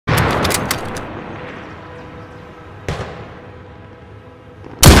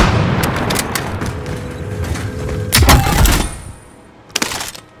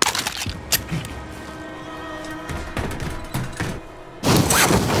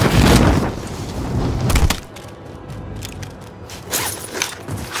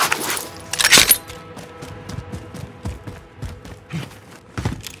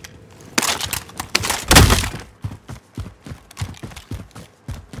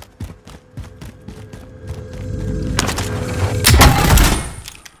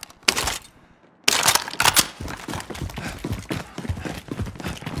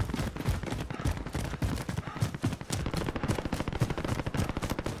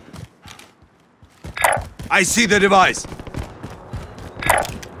I see the device.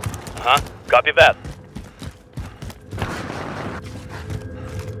 Copy that.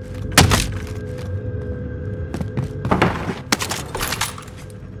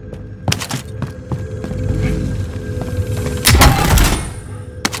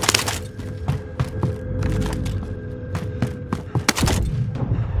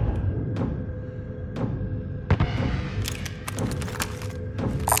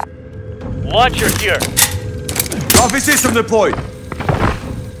 Launcher here. Copy system deployed.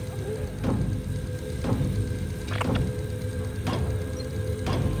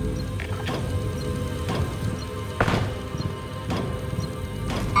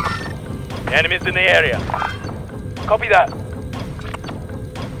 Enemies in the area. Copy that.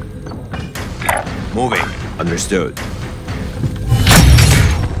 Moving. Understood.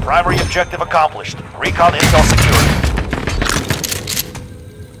 Primary objective accomplished. Recon intel secured.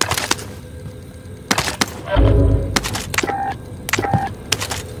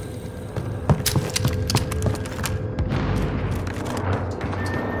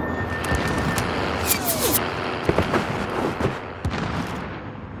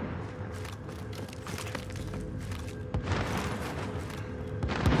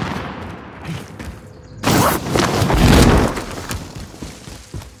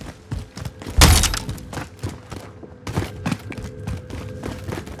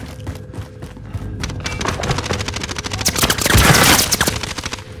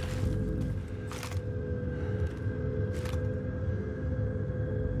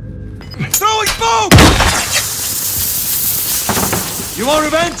 Throwing smoke! You want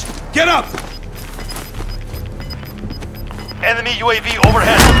revenge? Get up! Enemy UAV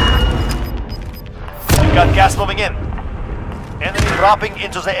overhead. We got gas moving in. Enemy dropping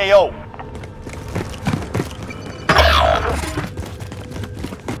into the AO.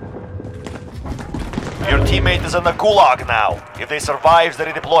 Your teammate is in the gulag now. If they survive, they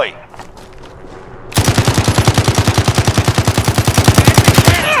redeploy.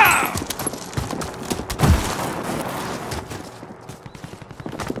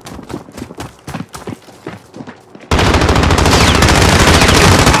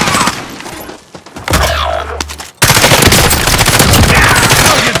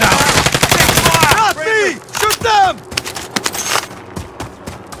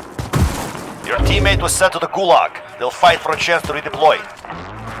 Your teammate was sent to the gulag. They'll fight for a chance to redeploy.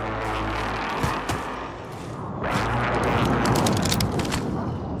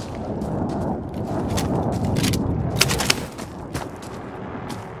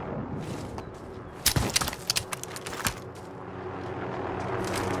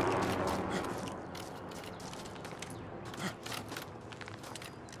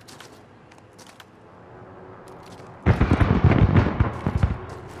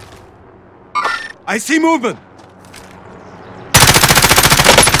 I see movement!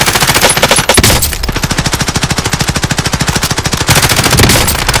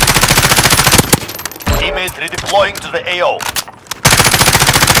 Teammate redeploying to the AO.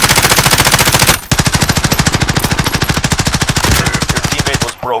 Your teammate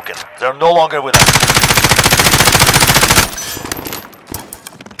was broken. They're no longer with us.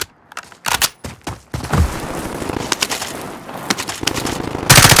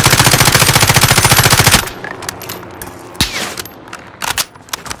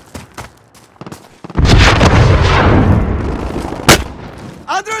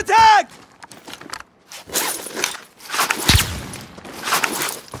 Under attack!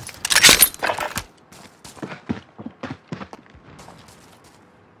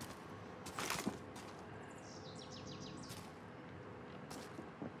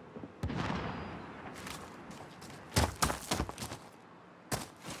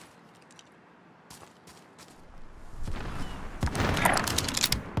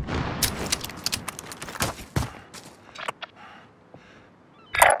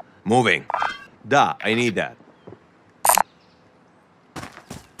 Moving. Da, I need that.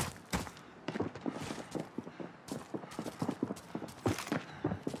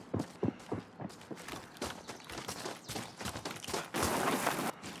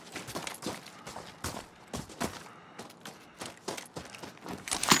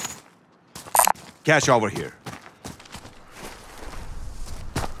 Cash over here.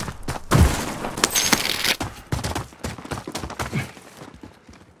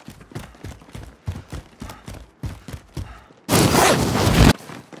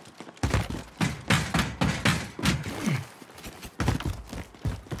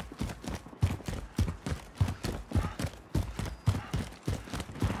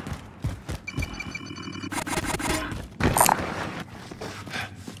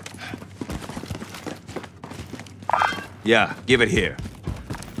 Yeah, give it here.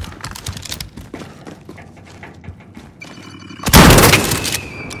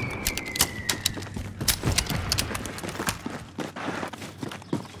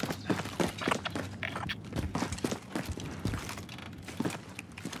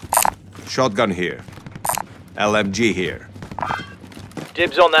 Shotgun here. LMG here.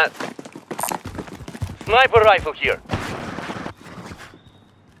 Dibs on that. Sniper rifle here.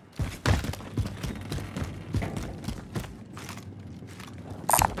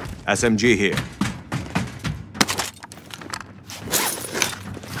 SMG here.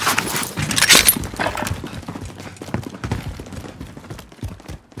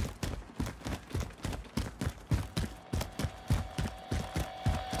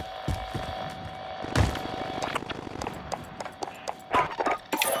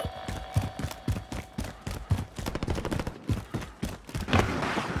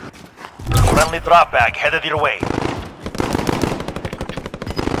 Friendly drop bag headed your way.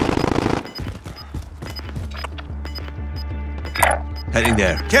 Heading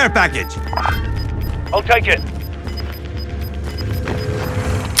there. Care package! I'll take it.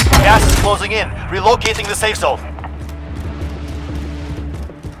 Gas is closing in. Relocating the safe zone.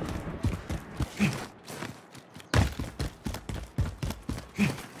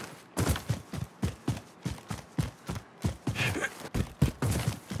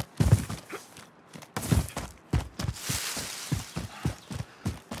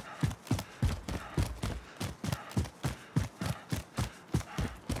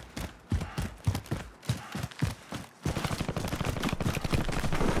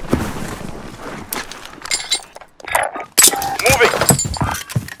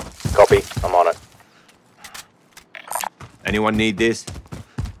 Copy. I'm on it. Anyone need this?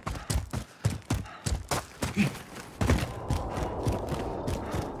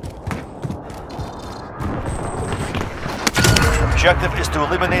 Objective is to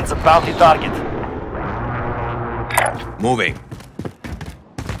eliminate the bounty target. Moving.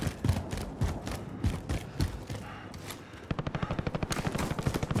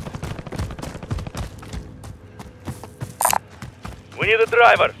 We need a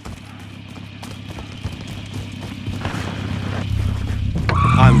driver.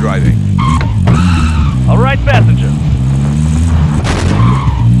 I'm driving. All right, passenger.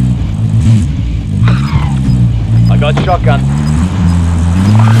 I got shotgun.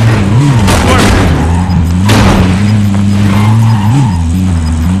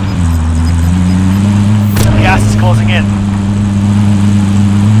 Gas is closing in.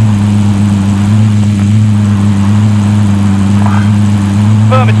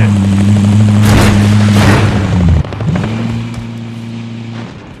 Affirmative.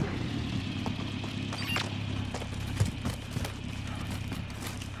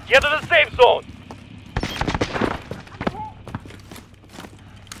 Get to the safe zone.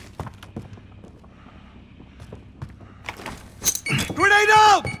 Grenade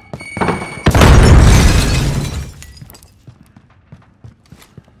out!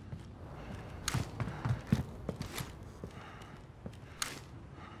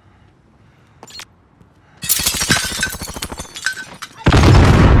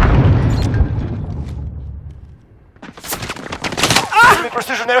 Enemy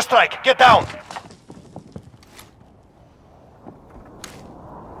precision airstrike. Get down.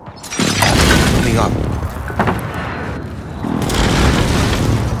 Coming up.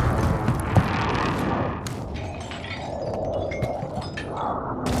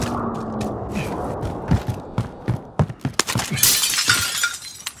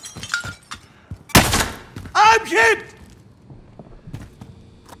 I'm hit!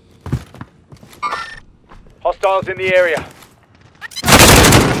 Hostiles in the area.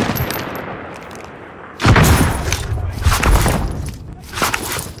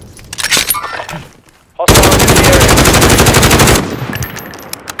 Hostiles in the area.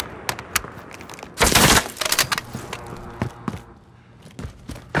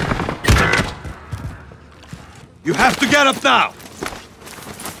 You have to get up now!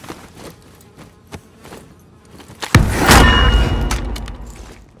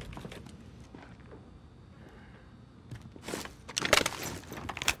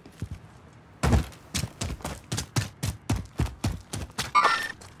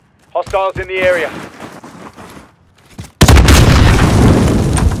 Hostiles in the area.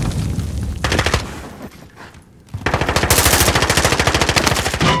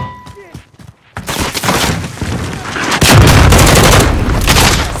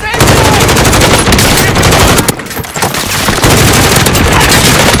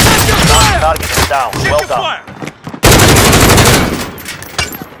 Target is down. Check Well your done. fire!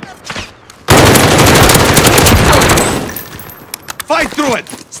 Fight through it!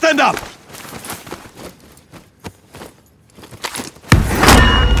 Stand up!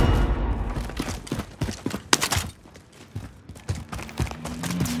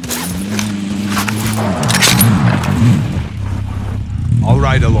 All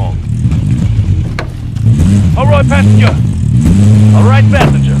right, along. All right, passenger. All right,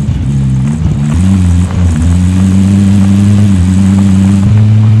 passenger.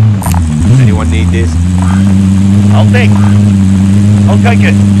 Anyone need this? I'll take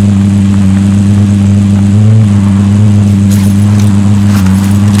it.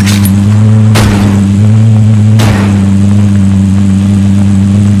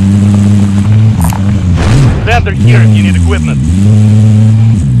 Standard here if you need equipment.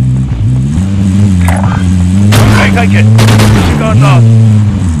 Okay, take it. Gun off.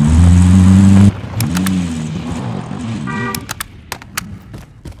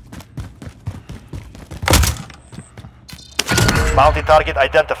 Bounty target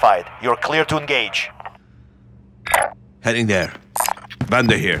identified. You're clear to engage. Heading there.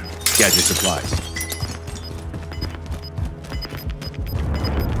 Banda here. Gadget supplies.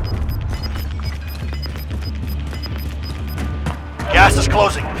 Gas is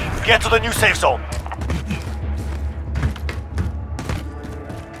closing. Get to the new safe zone.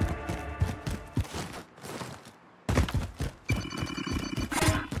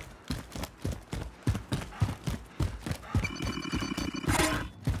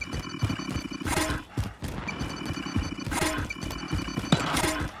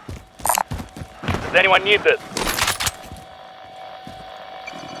 Does anyone need this?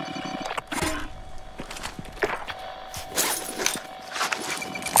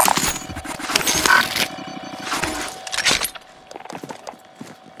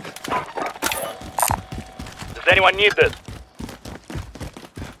 Does anyone need this?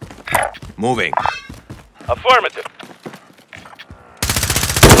 Moving. Affirmative.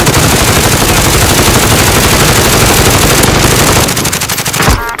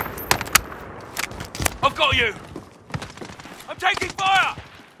 I've got you! I'm taking fire!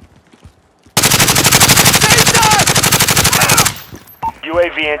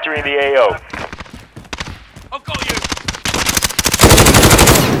 UAV entering the AO. I've got you!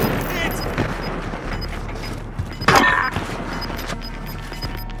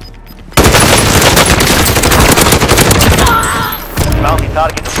 Bounty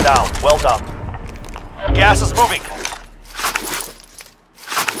target is down. Well done. Gas is moving.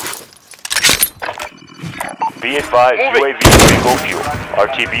 Be advised, UAV is bingo fuel.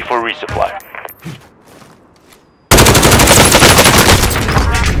 RTB for resupply.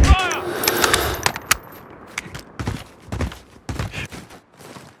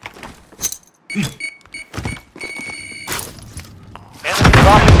 Enemy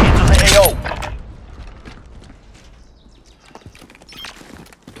dropping into the AO.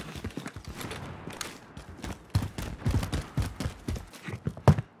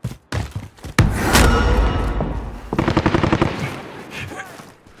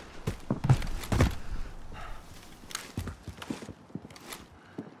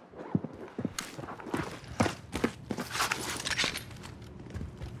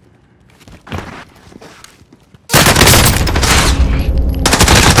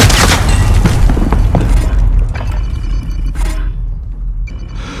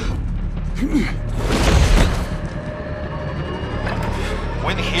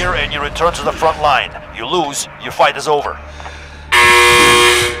 Win here and you return to the front line. You lose, your fight is over.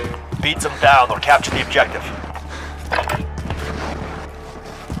 Beat them down or capture the objective.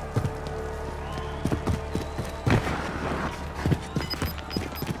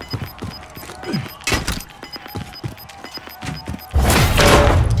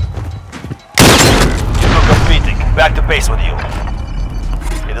 You're competing. Back to base with you.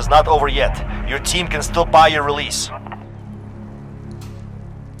 It is not over yet. Your team can still buy your release.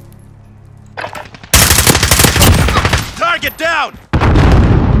 Target down!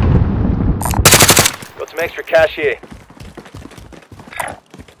 Got some extra cash here.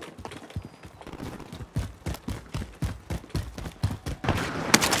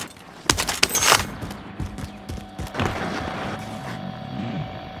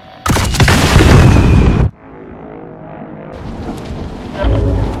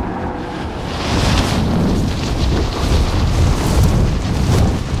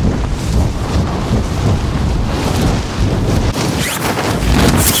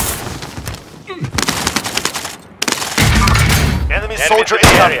 Soldier in the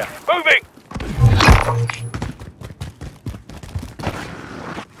area. Moving!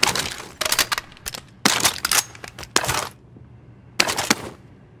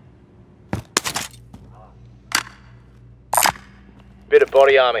 of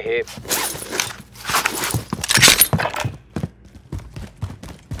body armor here.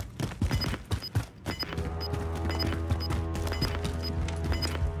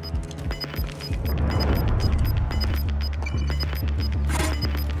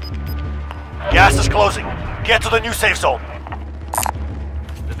 Gas is closing. Get to the new safe zone.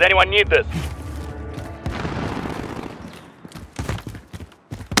 Does anyone need this?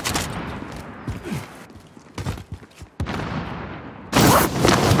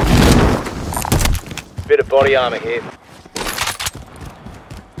 Bit of body armor here.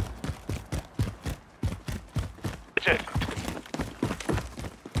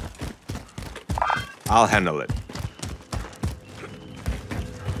 I'll handle it.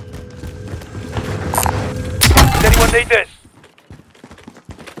 Does anyone need this?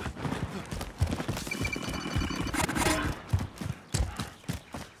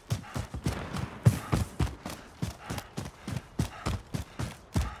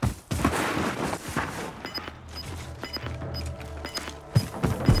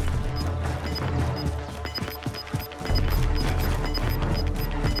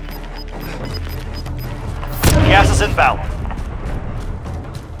 Gas is inbound.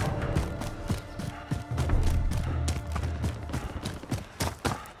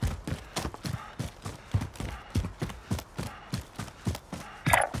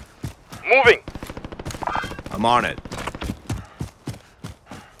 Moving! I'm on it.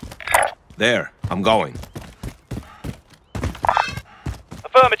 There, I'm going.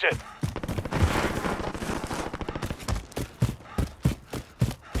 Affirmative!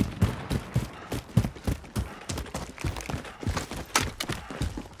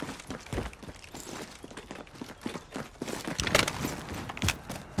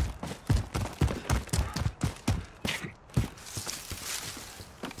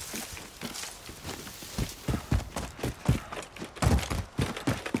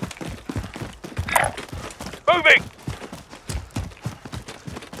 Moving!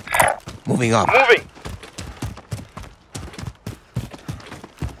 Moving up. Moving!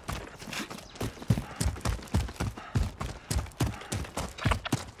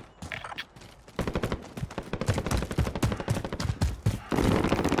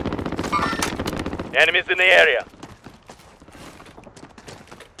 Enemies in the area.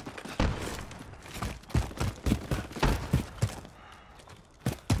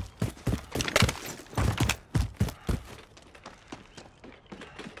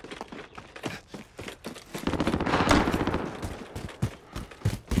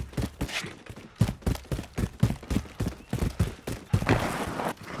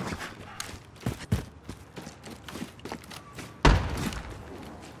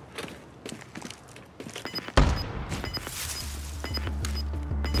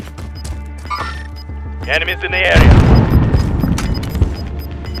 Enemies in the area.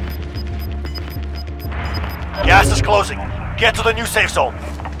 Gas is closing. Get to the new safe zone.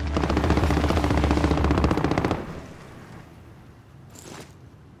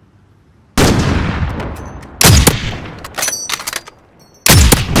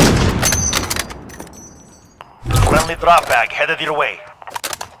 Friendly drop bag headed your way.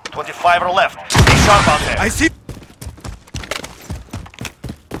 25 or left. Be sharp out there. I see.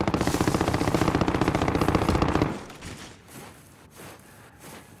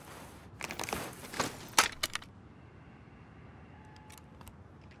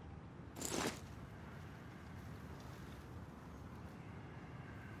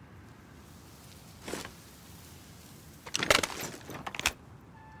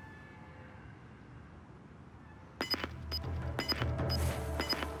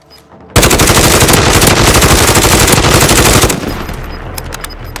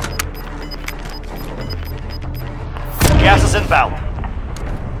 Gas is inbound.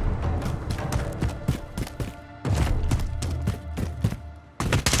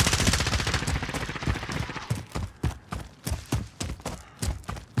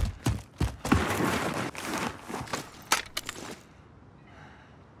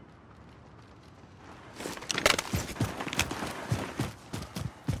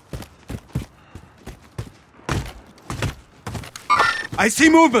 I see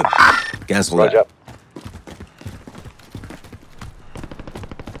movement. Cancel that. Roger.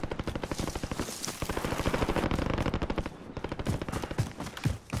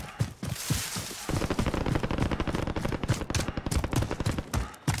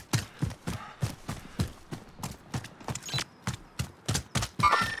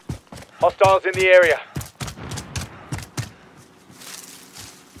 Hostiles in the area.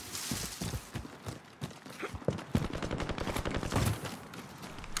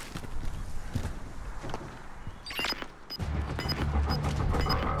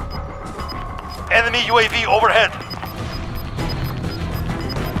 Enemy UAV overhead.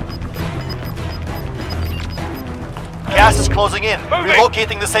 Gas is closing in. Moving.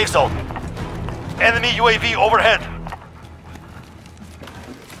 Relocating the safe zone. Enemy UAV overhead.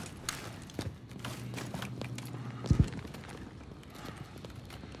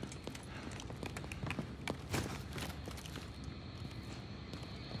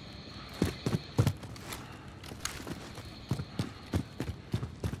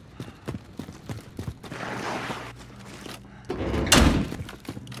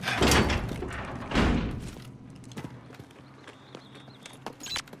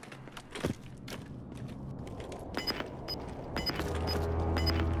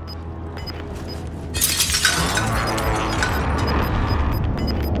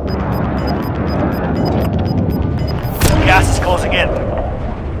 Gas is closing in.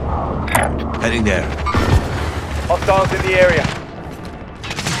 Heading there. Hostiles in the area.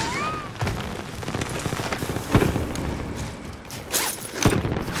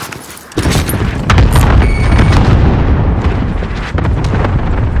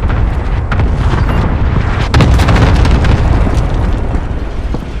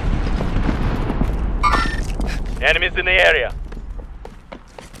 Enemies in the area.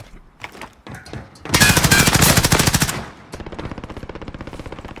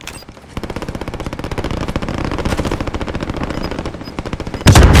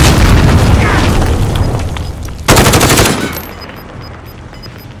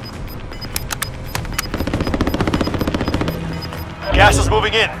 Gas is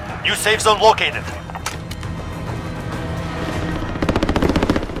moving in. New safe zone located.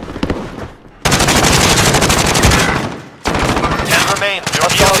 Remain. You're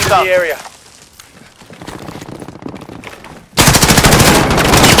Hostiles in the area.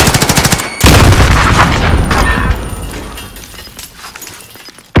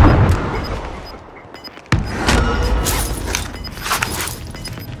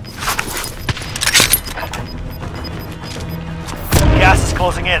 Gas is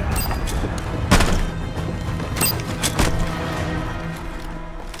closing in.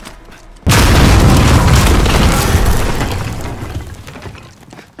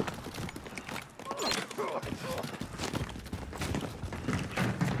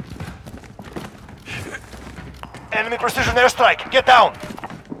 Enemy precision airstrike. Get down.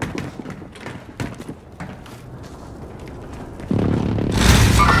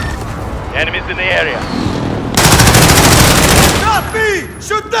 Enemies in the area. Not me!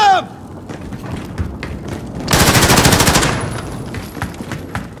 Shoot them!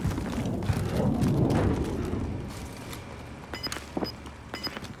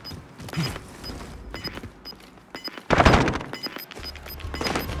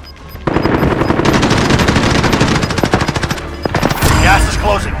 Gas is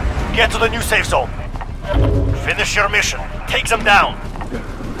closing. Get to the new safe zone. Finish your mission. Take them down.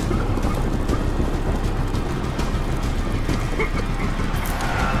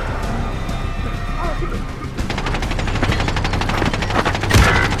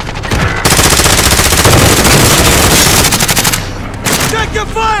 Take your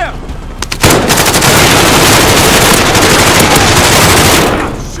fire!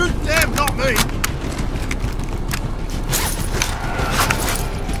 Shoot them, not me!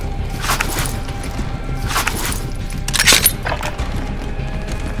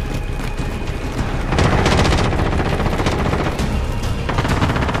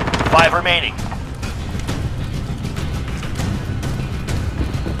 Five remaining.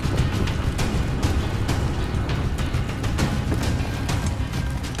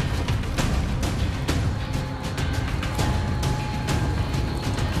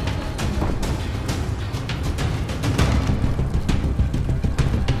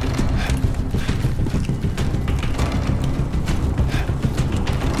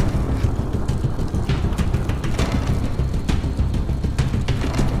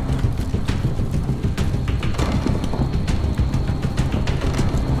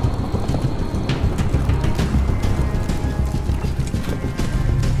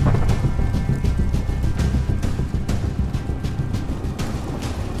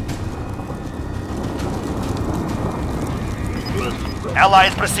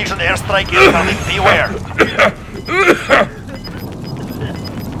 Allied precision airstrike incoming. Beware.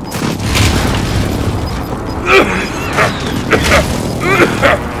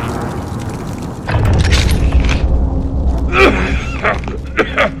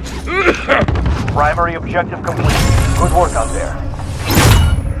 Primary objective complete. Good work out